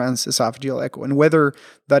have a transesophageal echo. And whether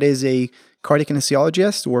that is a cardiac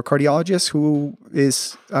anesthesiologist or cardiologist who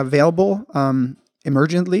is available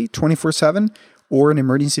emergently 24/7, or an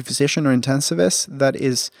emergency physician or intensivist that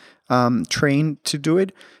is trained to do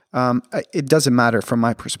it, it doesn't matter from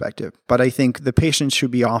my perspective. But I think the patient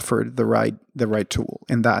should be offered the right tool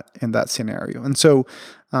in that scenario. And so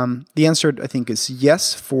the answer, I think, is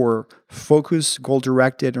yes for focused,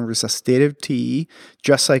 goal-directed, and resuscitative TE,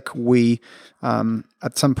 just like we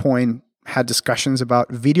at some point had discussions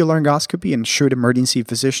about video laryngoscopy and should emergency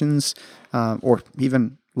physicians or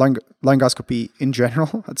even laryngoscopy in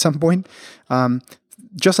general at some point.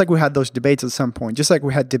 Just like we had those debates at some point, just like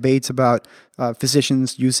we had debates about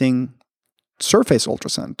physicians using surface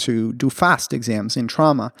ultrasound to do fast exams in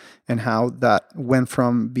trauma, and how that went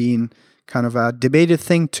from being kind of a debated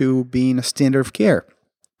thing to being a standard of care.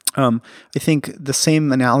 I think the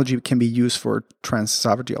same analogy can be used for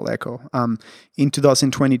transesophageal echo. In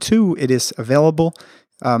 2022, it is available.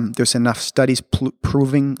 There's enough studies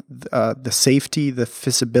proving the safety, the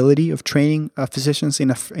feasibility of training physicians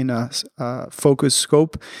in a focused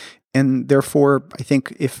scope, and therefore, I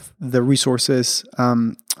think if the resources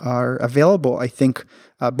are available, I think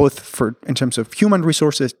both in terms of human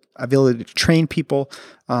resources, ability to train people,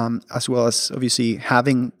 as well as obviously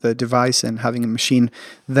having the device and having a machine,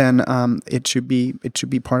 then it should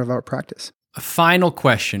be part of our practice. A final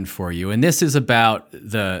question for you, and this is about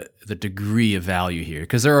the degree of value here,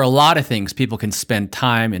 because there are a lot of things people can spend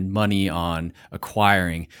time and money on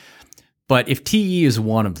acquiring, but if TE is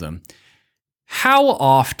one of them, how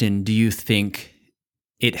often do you think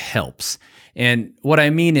it helps? And what I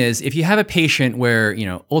mean is, if you have a patient where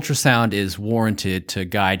ultrasound is warranted to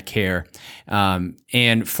guide care,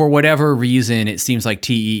 and for whatever reason it seems like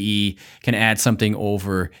TEE can add something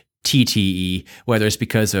over TTE, whether it's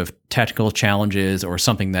because of technical challenges or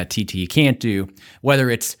something that TTE can't do, whether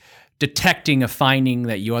it's detecting a finding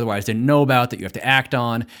that you otherwise didn't know about that you have to act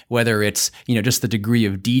on, whether it's just the degree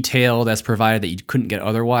of detail that's provided that you couldn't get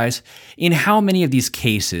otherwise. In how many of these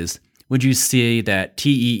cases would you say that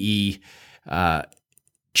TEE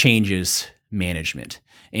changes management?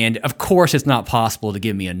 And of course, it's not possible to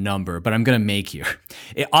give me a number, but I'm going to make you.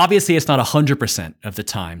 Obviously, it's not 100% of the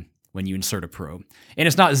time when you insert a probe, and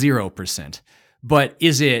it's not 0%. But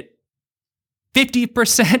is it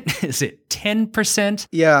 50%? Is it 10%?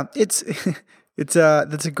 Yeah,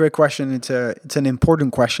 that's a great question. It's an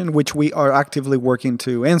important question, which we are actively working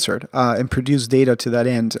to answer and produce data to that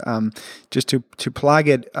end. Just to plug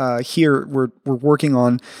it here, we're working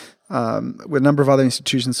on with a number of other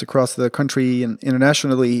institutions across the country and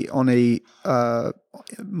internationally on a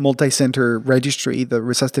multi-center registry, the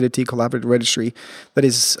Resuscitative TEE Collaborative Registry, that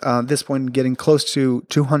is at this point getting close to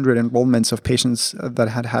 200 enrollments of patients that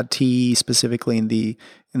had TEE specifically in the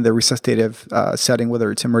resuscitative setting, whether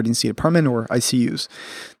it's emergency department or ICUs.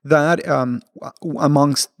 That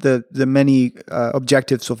amongst the many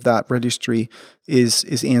objectives of that registry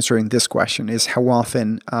is answering this question: is how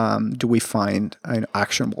often do we find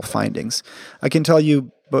actionable findings? I can tell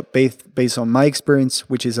you, but based on my experience,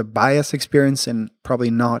 which is a biased experience and probably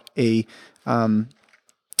not a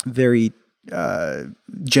very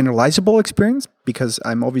generalizable experience, because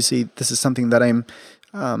this is something that I'm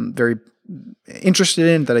very interested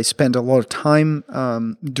in, that I spend a lot of time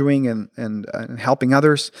doing and helping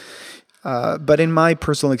others. But in my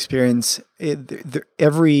personal experience,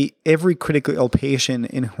 every critically ill patient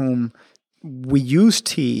in whom we use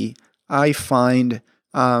TEE, I find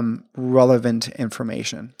relevant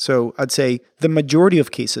information. So I'd say the majority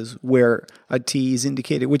of cases where a TEE is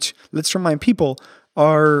indicated, which, let's remind people,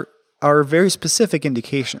 are very specific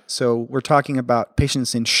indications. So we're talking about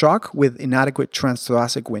patients in shock with inadequate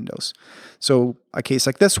transthoracic windows. So a case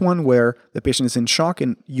like this one where the patient is in shock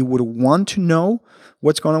and you would want to know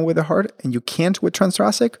what's going on with the heart and you can't with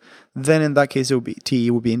transthoracic, then in that case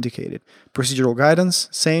TEE will be indicated. Procedural guidance,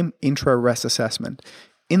 same, intra-arrest assessment.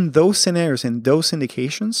 In those scenarios, in those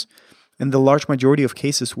indications, in the large majority of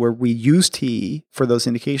cases where we use TEE for those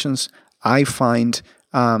indications, I find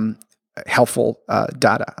helpful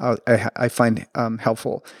data. I find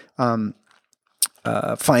helpful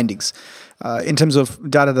findings. In terms of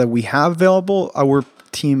data that we have available, our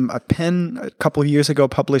team at Penn a couple of years ago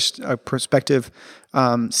published a prospective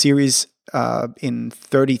series in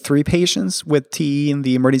 33 patients with TEE in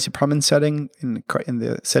the emergency department setting, in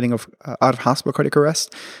the setting of out-of-hospital cardiac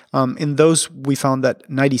arrest. In those, we found that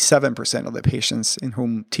 97% of the patients in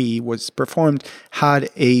whom TEE was performed had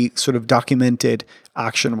a sort of documented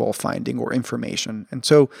actionable finding or information. And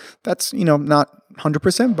so that's, not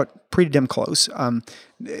 100%, but pretty damn close.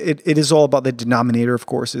 It is all about the denominator, of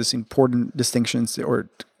course. There's important distinctions or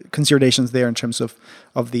considerations there in terms of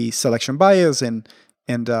the selection bias and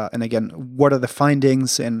again, what are the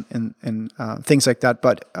findings and things like that.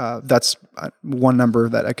 But that's one number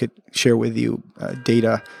that I could share with you,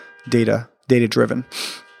 data driven.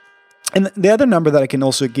 And the other number that I can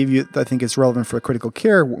also give you that I think is relevant for a critical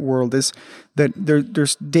care world is that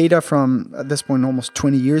there's data from, at this point, almost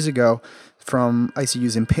 20 years ago, from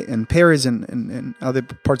ICUs in Paris and other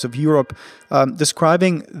parts of Europe,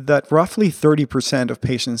 describing that roughly 30% of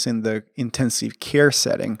patients in the intensive care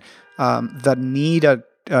setting that need an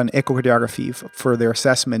echocardiography for their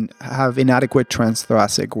assessment have inadequate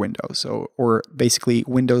transthoracic windows, or basically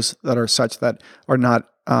windows that are such that are not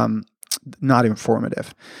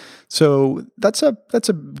informative. So that's a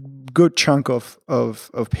good chunk of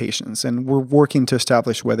patients, and we're working to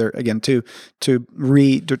establish whether, again, to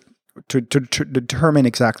determine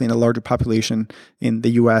exactly in a larger population in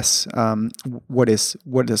the U.S. What does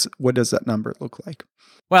that number look like?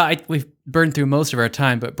 Well, we've burned through most of our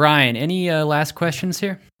time, but Brian, any last questions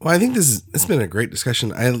here? Well, I think it's been a great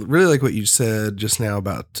discussion. I really like what you said just now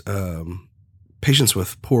about patients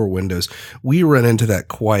with poor windows. We run into that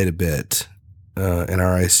quite a bit in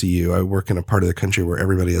our ICU. I work in a part of the country where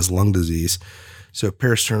everybody has lung disease, so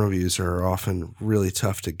parasternal views are often really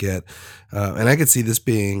tough to get. And I could see this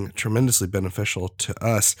being tremendously beneficial to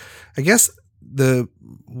us. I guess the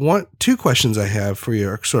two questions I have for you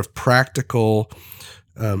are sort of practical,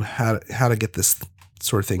 how to get this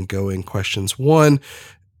sort of thing going questions. One,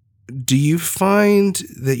 do you find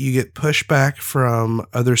that you get pushback from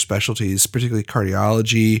other specialties, particularly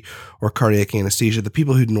cardiology or cardiac anesthesia, the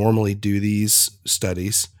people who normally do these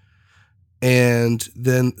studies, And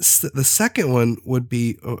then the second one would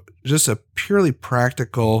be just a purely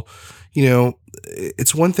practical,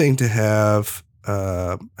 it's one thing to have,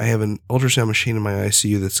 I have an ultrasound machine in my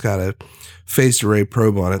ICU that's got a phased array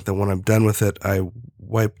probe on it that when I'm done with it, I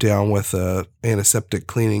wipe down with a antiseptic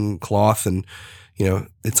cleaning cloth and,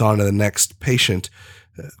 it's on to the next patient.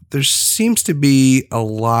 There seems to be a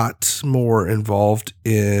lot more involved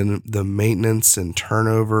in the maintenance and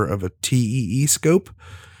turnover of a TEE scope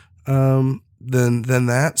than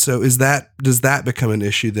that. So does that become an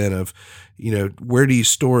issue then of, where do you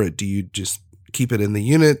store it? Do you just keep it in the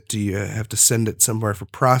unit? Do you have to send it somewhere for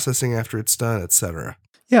processing after it's done, et cetera?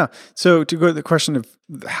 Yeah. So to go to the question of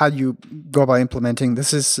how you go about implementing,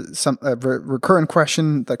 this is a recurrent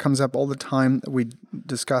question that comes up all the time that we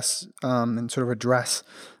discuss and sort of address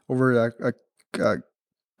over a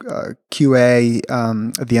QA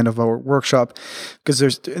at the end of our workshop, because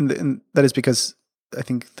that is because I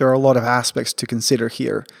think there are a lot of aspects to consider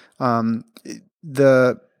here.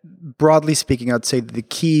 Broadly speaking, I'd say the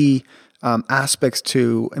key aspects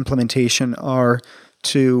to implementation are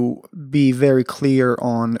to be very clear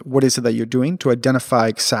on what is it that you're doing, to identify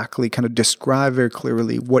exactly, kind of describe very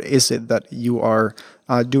clearly what is it that you are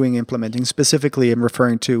doing, implementing. Specifically, I'm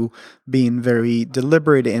referring to being very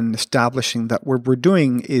deliberate in establishing that what we're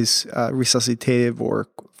doing is resuscitative or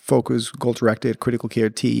focused, goal-directed critical care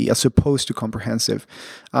TE as opposed to comprehensive.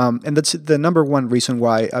 And that's the number one reason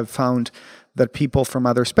why I've found that people from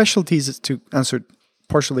other specialties, to answer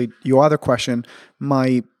partially your other question,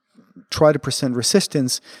 might try to present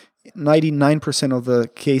resistance. 99% of the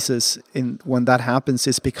cases when that happens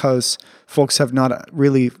is because folks have not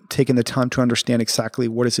really taken the time to understand exactly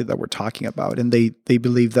what is it that we're talking about, and they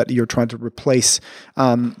believe that you're trying to replace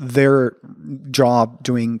their job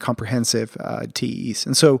doing comprehensive TEs.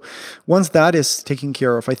 And so once that is taken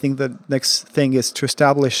care of, I think the next thing is to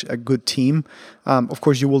establish a good team. Of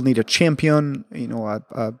course, you will need a champion,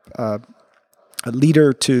 a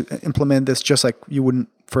leader to implement this, just like you wouldn't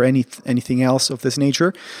for anything else of this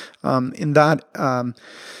nature. To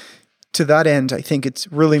that end, I think it's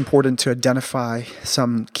really important to identify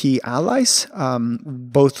some key allies,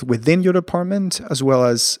 both within your department as well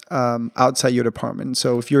as outside your department.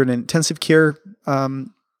 So if you're in an intensive care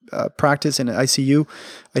practice in an ICU,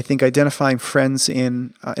 I think identifying friends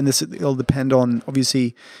and this will depend on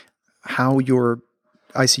obviously how your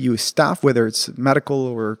ICU is staffed, whether it's medical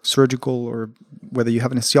or surgical or whether you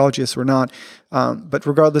have an anesthesiologist or not. But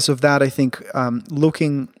regardless of that, I think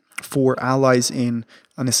looking for allies in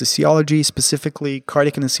anesthesiology, specifically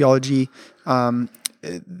cardiac anesthesiology,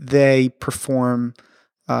 they perform,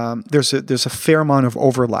 there's a fair amount of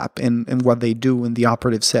overlap in what they do in the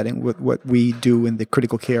operative setting with what we do in the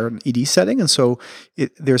critical care and ED setting. And so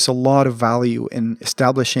there's a lot of value in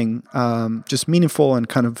establishing just meaningful and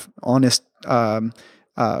kind of honest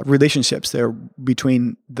relationships there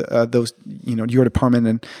between those, your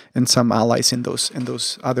department and some allies in those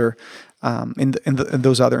other in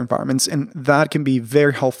those other environments, and that can be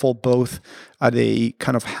very helpful both at a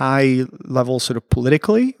kind of high level, sort of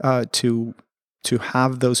politically, to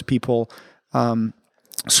have those people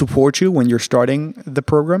support you when you're starting the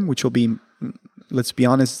program, which will be, let's be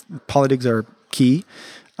honest, politics are key.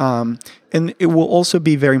 And it will also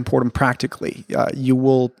be very important practically. You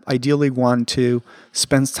will ideally want to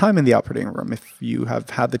spend time in the operating room. If you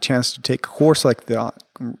have had the chance to take a course like the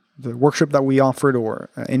workshop that we offered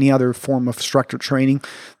or any other form of structured training,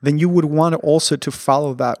 then you would want also to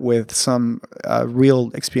follow that with some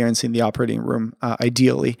real experience in the operating room,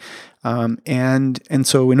 ideally. And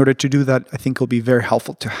so in order to do that, I think it'll be very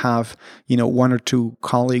helpful to have, one or two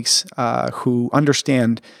colleagues who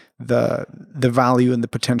understand the value and the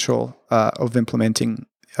potential of implementing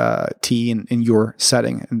TE in your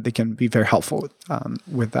setting, and they can be very helpful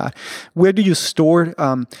with that. Where do you store?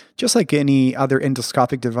 Just like any other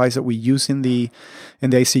endoscopic device that we use in the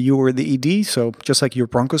ICU or the ED, so just like your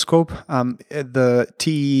bronchoscope, the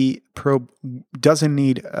TE probe doesn't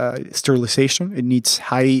need sterilization. It needs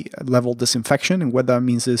high level disinfection, and what that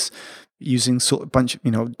means is using a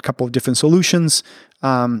couple of different solutions.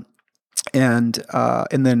 And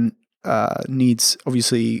then needs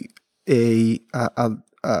obviously a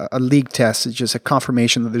leak test. It's just a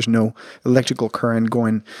confirmation that there's no electrical current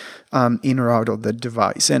going in or out of the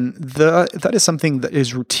device, and that is something that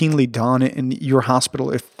is routinely done in your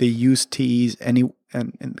hospital if they use TEs in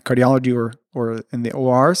cardiology or in the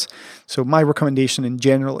ORs. So my recommendation in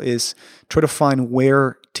general is try to find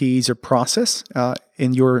where TEs are processed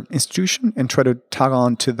in your institution and try to tag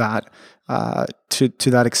on to that to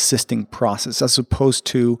that existing process, as opposed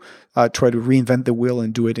to try to reinvent the wheel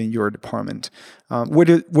and do it in your department. Where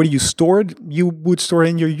do you store it? You would store it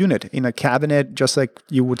in your unit, in a cabinet, just like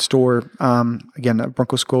you would store, again, a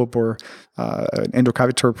bronchoscope or an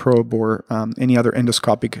endocavitary probe or any other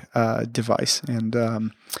endoscopic device. And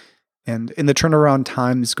in the turnaround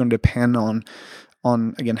time is going to depend on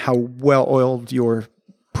again, how well oiled your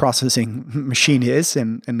processing machine is,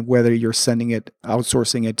 and whether you're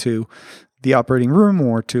outsourcing it to the operating room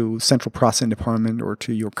or to central processing department or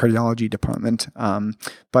to your cardiology department.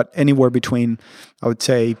 But anywhere between, I would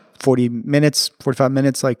say, 45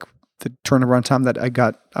 minutes, like the turnaround time that I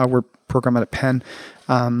got our program at Penn,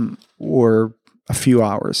 or a few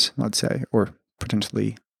hours, I'd say, or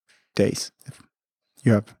potentially days if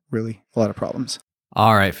you have really a lot of problems.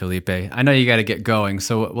 All right, Felipe. I know you got to get going,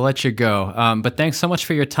 so we'll let you go. But thanks so much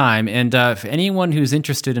for your time. And for anyone who's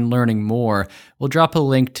interested in learning more, we'll drop a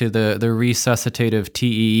link to the resuscitative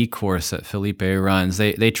TEE course that Felipe runs.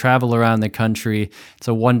 They travel around the country. It's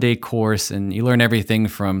a one-day course, and you learn everything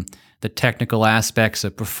from the technical aspects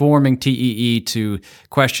of performing TEE to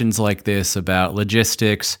questions like this about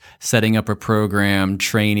logistics, setting up a program,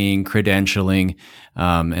 training, credentialing,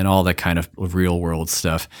 and all that kind of real-world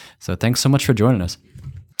stuff. So thanks so much for joining us.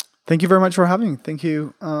 Thank you very much for having me. Thank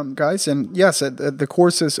you, guys. And yes, the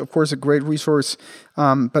course is, of course, a great resource.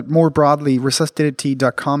 But more broadly,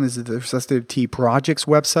 resuscitatedT.com is the Resuscitated T Projects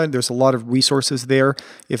website. There's a lot of resources there.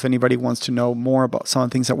 If anybody wants to know more about some of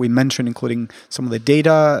the things that we mentioned, including some of the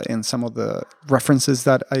data and some of the references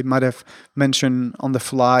that I might have mentioned on the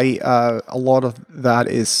fly, a lot of that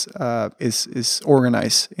is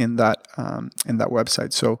organized in that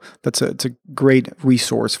website. So it's a great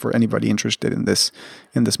resource for anybody interested in this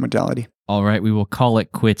modality. All right, we will call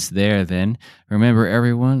it quits there then. Remember,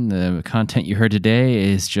 everyone, the content you heard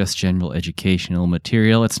today is just general educational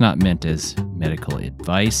material. It's not meant as medical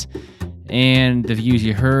advice. And the views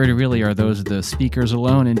you heard really are those of the speakers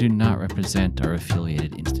alone and do not represent our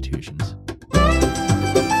affiliated institutions.